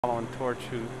on Torch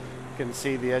who can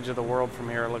see the edge of the world from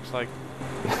here, it looks like.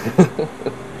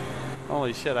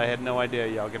 Holy shit, I had no idea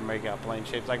y'all can make out plane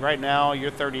shapes. Like right now,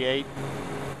 you're 38.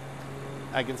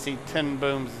 I can see 10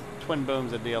 booms, twin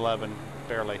booms at D11,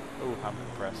 barely. Ooh, I'm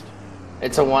impressed.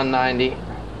 It's a 190.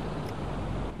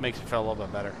 Makes me feel a little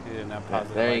bit better. You didn't have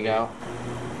positive There you ID. go.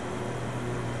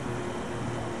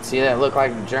 See, that looked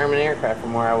like a German aircraft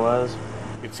from where I was.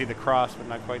 You can see the cross, but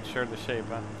not quite sure the shape,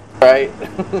 huh? Right.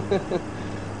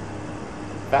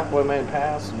 Fat Boy made a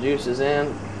pass. Juice is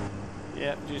in.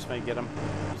 Yeah, Juice may get him.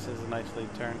 Juice has a nice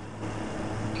lead turn.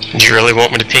 Do you really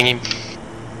want me to ping him?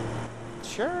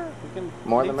 Sure, we can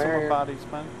More need the some more merrier. bodies,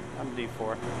 man. I'm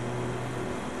D4.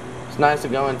 It's nice to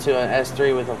go into an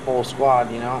S3 with a full squad,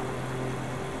 you know?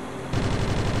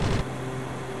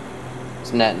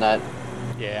 It's nut.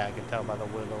 Yeah, I can tell by the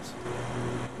wiggles.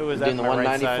 Who is that Doing on the my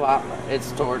right 190 side? flop.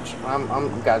 It's Torch.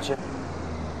 I'm gotcha.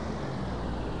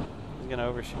 He's gonna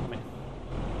overshoot me.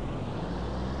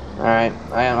 All right,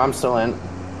 I'm still in.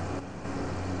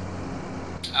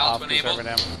 Off Out when to able. server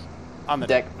down. On the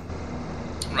Deck.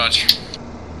 Roger.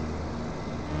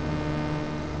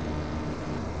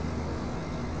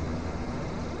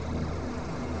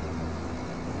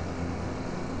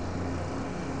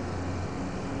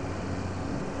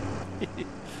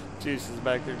 Juice is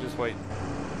back there just waiting.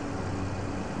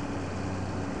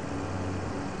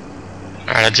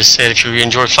 Alright, I just said if you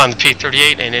enjoy flying the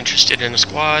P-38 and interested in the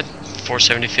squad,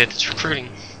 475th is recruiting.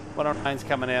 109's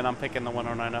coming in. I'm picking the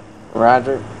 109 up.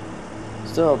 Roger.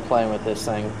 Still playing with this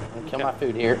thing. Kill Okay. my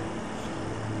food here.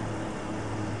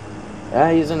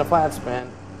 Yeah, he's in the flat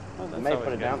span. Oh, that's May always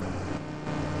put it good. down.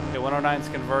 Okay, 109's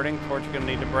converting. Torch gonna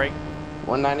need to break.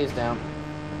 190's down.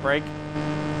 Break.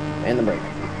 And the break.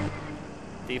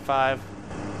 D5.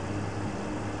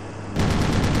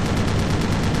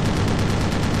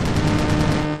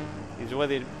 He's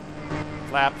with you.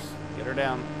 Flaps. Get her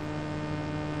down.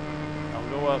 Don't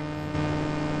go up.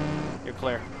 You're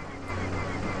clear.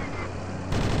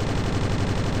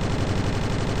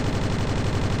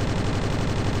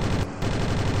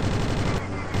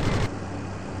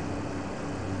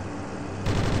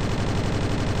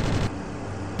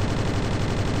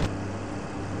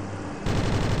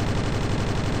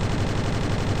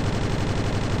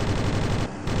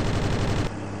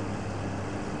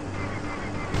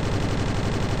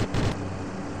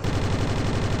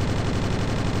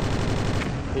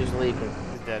 Who's leaking?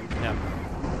 He's dead. Yeah.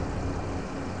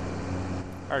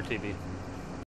 RTV.